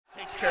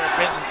takes care of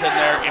business in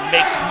there and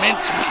makes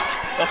mincemeat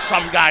of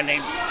some guy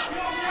named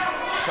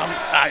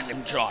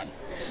John.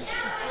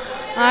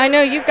 I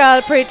know you've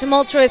got a pretty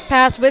tumultuous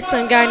past with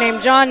some guy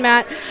named John,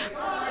 Matt.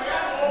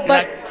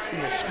 But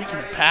speaking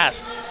of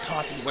past,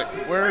 Tati,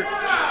 where?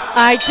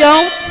 I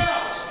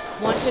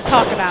don't want to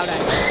talk about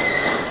it.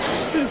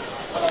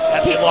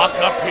 As we lock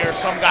up here,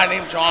 some guy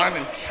named John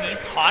and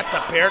Keith Haught,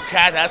 the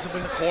Bearcat, has him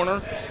in the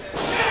corner.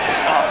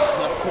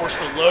 And of course,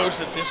 the lows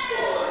that this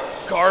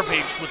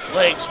garbage with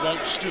legs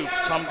won't stoop.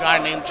 Some guy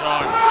named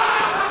John.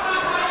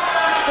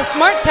 It's a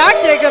smart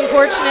tactic,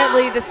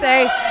 unfortunately, to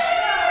say.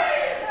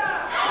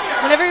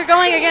 Whenever you're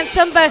going against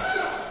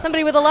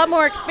somebody with a lot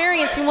more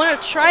experience, you want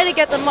to try to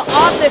get them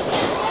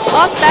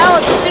off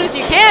balance as soon as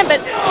you can. But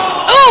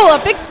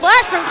a big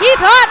splash from Keith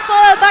Haught,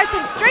 followed by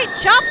some straight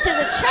chop to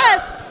the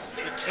chest.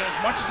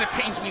 As much as it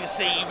pains me to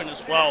say even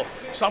as well,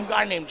 some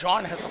guy named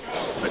John has a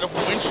bit of a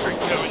win streak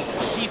going.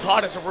 Keith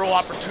Haught has a real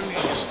opportunity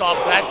to stop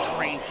that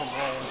train from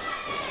rolling.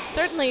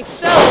 Certainly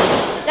so.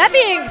 That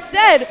being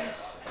said,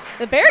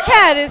 the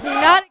Bearcat is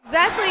not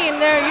exactly in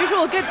their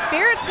usual good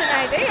spirits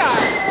tonight. They are.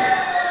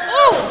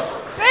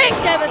 Big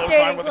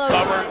devastating with the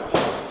cover.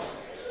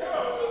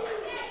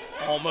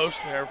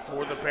 Almost there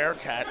for the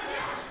Bearcat.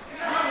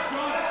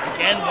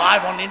 Again,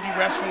 live on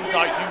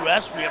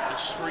IndyWrestling.us. We have the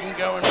stream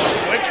going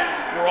on Twitch.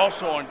 We're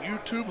also on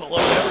YouTube. Hello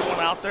to everyone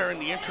out there in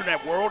the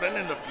internet world and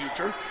in the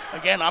future.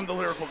 Again, I'm the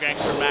lyrical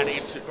gangster Matt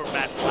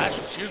Flash,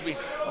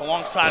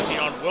 alongside me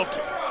on Will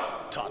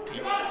talk to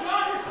you.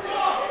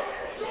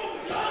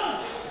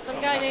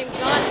 Some guy named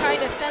John trying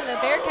to send the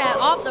Bearcat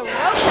off the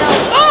ropes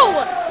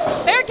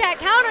now. Bearcat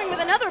countering with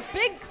another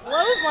big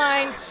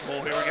clothesline.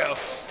 Here we go.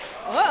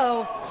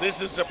 This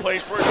is the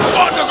place where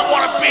John doesn't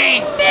want to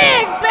be.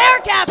 Big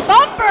Bearcat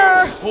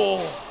bumper.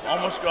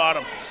 Almost got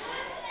him.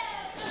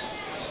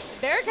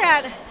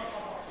 Bearcat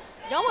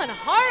going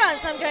hard on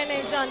some guy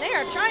named John. They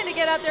are trying to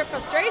get out their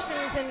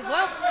frustrations, and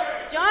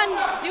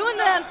John doing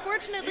the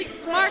unfortunately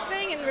smart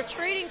thing and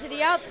retreating to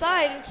the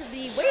outside into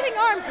the waiting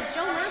arms of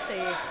Joe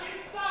Murphy.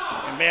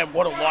 And man,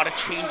 what a lot of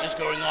changes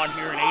going on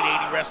here in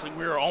 880 Wrestling.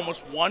 We are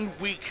almost 1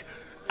 week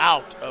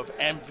out of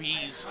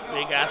MV's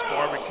Big Ass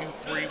Barbecue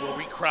 3, where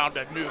we crowned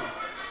a new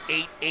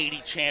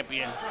 880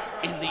 champion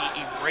in the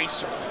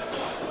Eraser,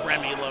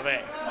 Remy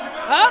LeVay.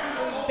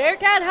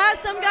 Bearcat has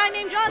some guy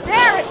named John's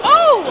hair.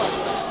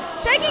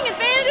 Taking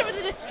advantage of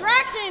the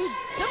distraction.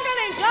 Some guy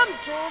named John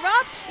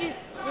dropped with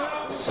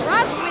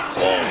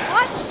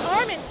Haught's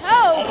arm and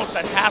toe. Almost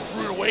a half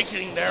rude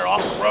awakening there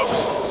off the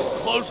ropes.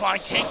 Clothesline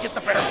can't get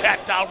the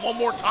Bearcat down. One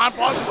more time,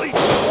 possibly.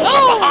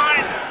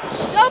 Behind.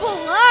 Double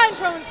line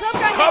from some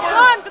guy named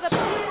John for the.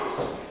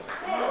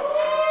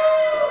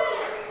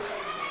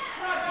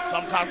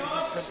 Sometimes it's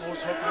as simple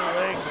as hooking a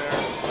leg there.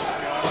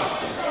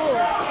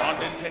 John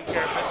didn't take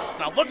care of business.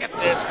 Now look at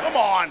this. Come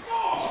on.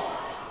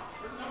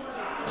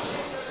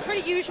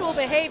 Pretty usual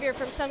behavior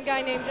from some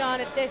guy named John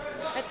at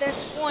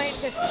this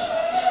point.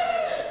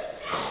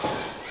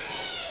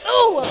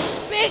 A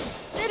big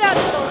sit out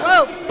to the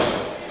ropes.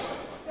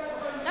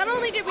 Not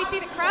only did we see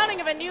the crowning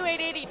of a new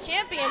 880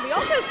 champion, we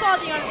also saw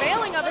the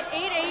unveiling of an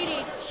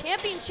 880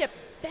 championship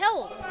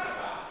belt.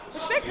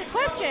 Which begs the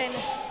question,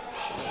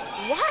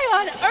 why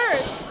on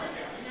earth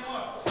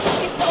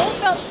is the old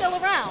belt still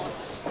around?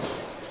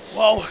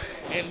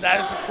 And that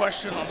is a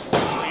question,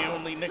 unfortunately,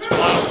 only Nick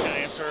Wild can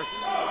answer,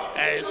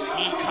 as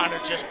he kind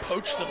of just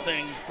poached the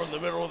thing from the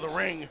middle of the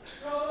ring.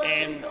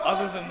 And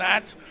other than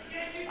that,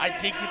 I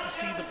did get to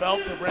see the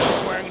belt that Red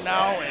is wearing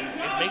now, and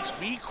it makes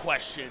me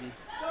question,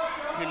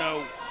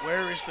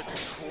 where is the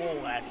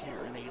control at here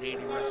in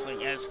 880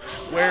 Wrestling?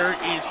 Where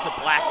is the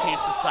Black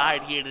Hand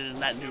Society in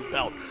that new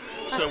belt?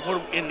 So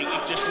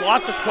just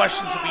lots of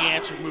questions to be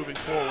answered moving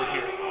forward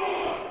here.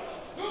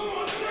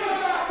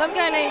 Some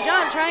guy named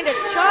John trying to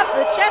chop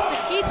the chest of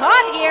Keith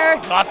Haught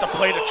here. Not the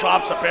plate of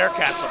chops the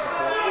Bearcat's looking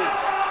for.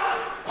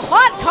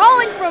 Haught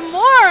calling for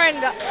more, and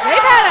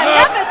they've had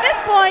enough at this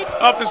point.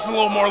 This is a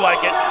little more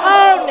like it.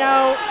 Oh,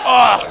 no.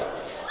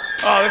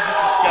 This is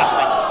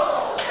disgusting.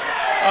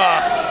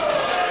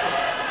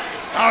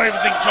 I don't even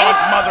think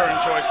John's mother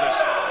enjoys this.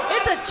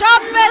 It's a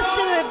chop fest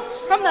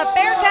from the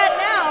Bearcat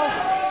now.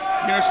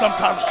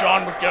 Sometimes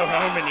John would go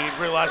home and he'd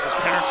realize his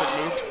parents had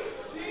moved.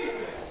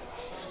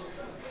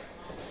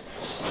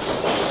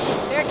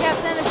 Bearcat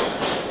sending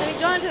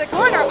John to the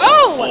corner.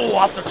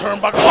 Off the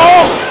turnbuckle.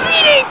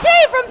 DDT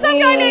from some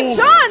guy named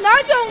John.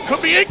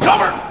 Could be a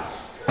cover.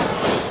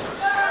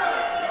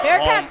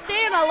 Bearcat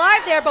staying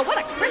alive there, but what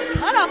a quick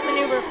cutoff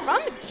maneuver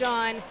from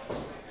John.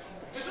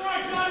 It's all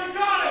right, John, you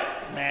got it.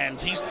 Man,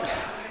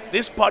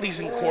 this buddy's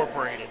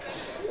incorporated.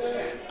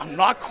 I'm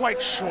not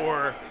quite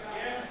sure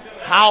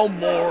how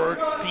more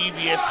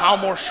devious, how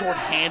more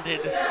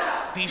short-handed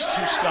these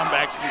two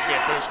scumbags can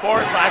get. But as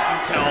far as I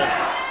can tell,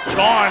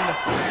 John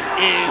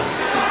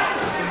is,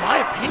 in my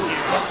opinion,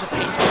 as much as it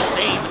pains me to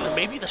say, even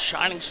maybe the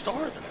shining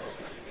star of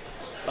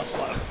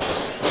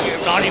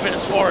not even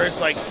as far as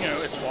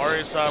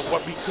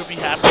what we could be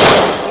happening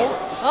going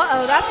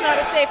forward. That's not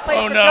a safe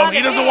place for John. Oh no,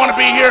 he doesn't want to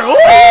be here.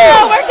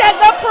 We're getting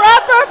the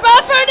proper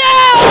bumper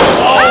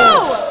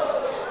now.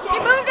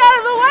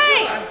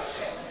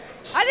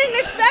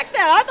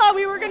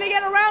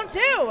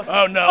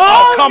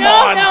 come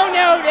on. No.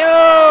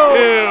 Ew.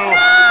 No!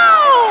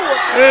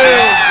 Ew.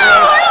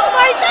 I don't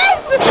like this!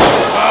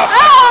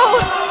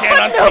 Can't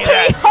Put unsee nobody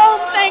that.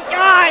 home, thank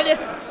God!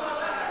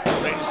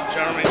 Ladies and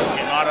gentlemen, you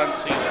cannot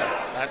unsee that.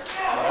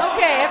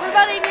 Okay,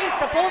 everybody needs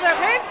to pull their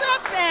pants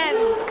up and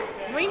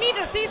we need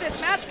to see this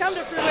match come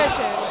to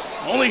fruition.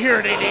 Only here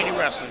at 880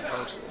 Wrestling,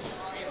 folks.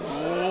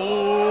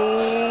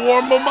 Ooh,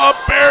 warm them up,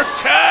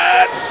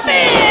 Bearcat.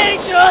 Big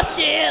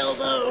dusty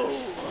elbow.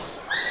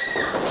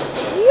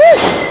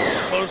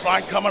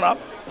 Clothesline coming up.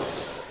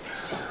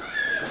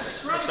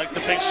 Looks like the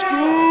big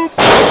scoop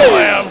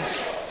slam.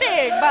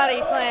 Big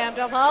body slam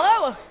to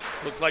follow.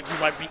 Looks like you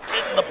might be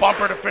hitting the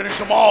bumper to finish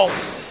them all.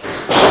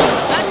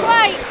 Not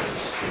quite.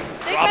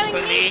 Big Drops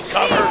Buddy the knee, needs to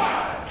covered.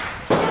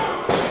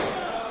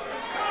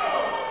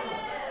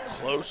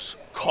 Close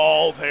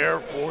call there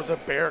for the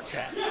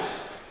Bearcat.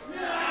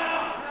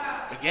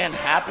 Again,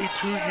 happy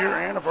 2-year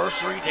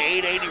anniversary to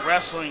 880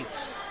 Wrestling.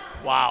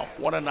 Wow,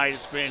 what a night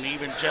it's been,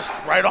 even just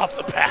right off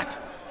the bat.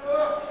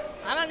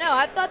 I don't know.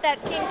 I thought that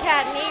King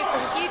Cat knee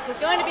from Keith was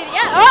going to be the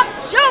end. Oh,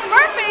 Joe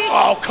Murphy!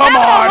 Oh, come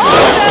having on. a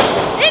hold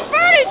of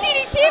inverted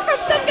DDT from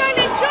some guy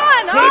named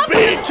John. Could it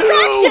be two?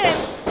 Distraction.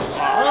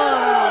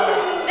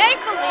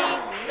 Thankfully,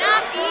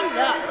 not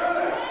enough.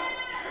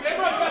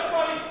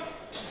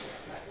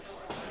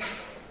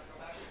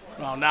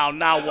 Oh,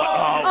 now what?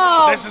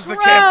 Oh, this is the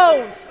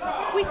camp. gross.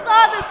 We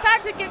saw this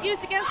tactic get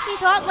used against Keith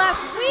Haught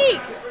last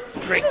week.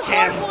 Great This is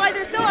Cam. part of why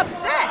they're so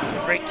upset.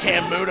 Great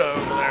Cam Muda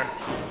over there.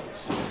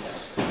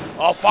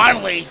 Oh,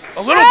 finally,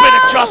 a little bit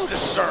of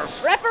justice served.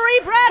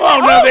 Referee Brad.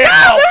 Oh, no, there's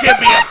give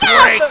a me a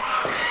backup. break.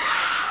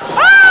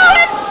 Oh,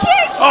 and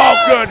King Oh,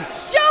 moves. good.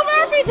 Joe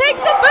Murphy takes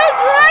the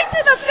boots right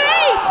to the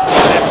face.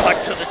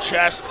 Headbutt to the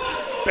chest.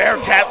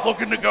 Bearcat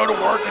looking to go to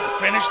work and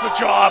finish the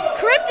job.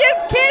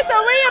 Cryptid's kiss.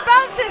 Are we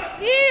about to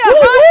see a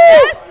hot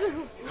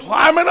mess?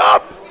 Climbing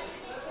up.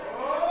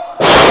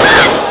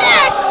 Hot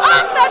mess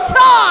on the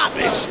top.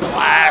 Big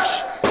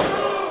splash.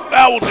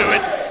 That will do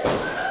it.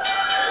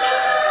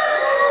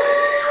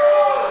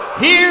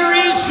 Here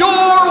is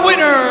your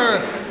winner,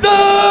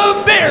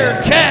 the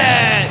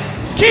Bearcat,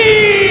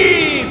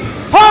 Keith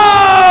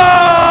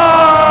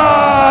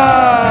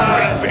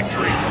Haught! Great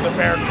victory for the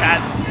Bearcat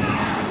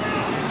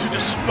to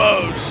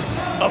dispose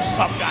of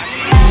some guy.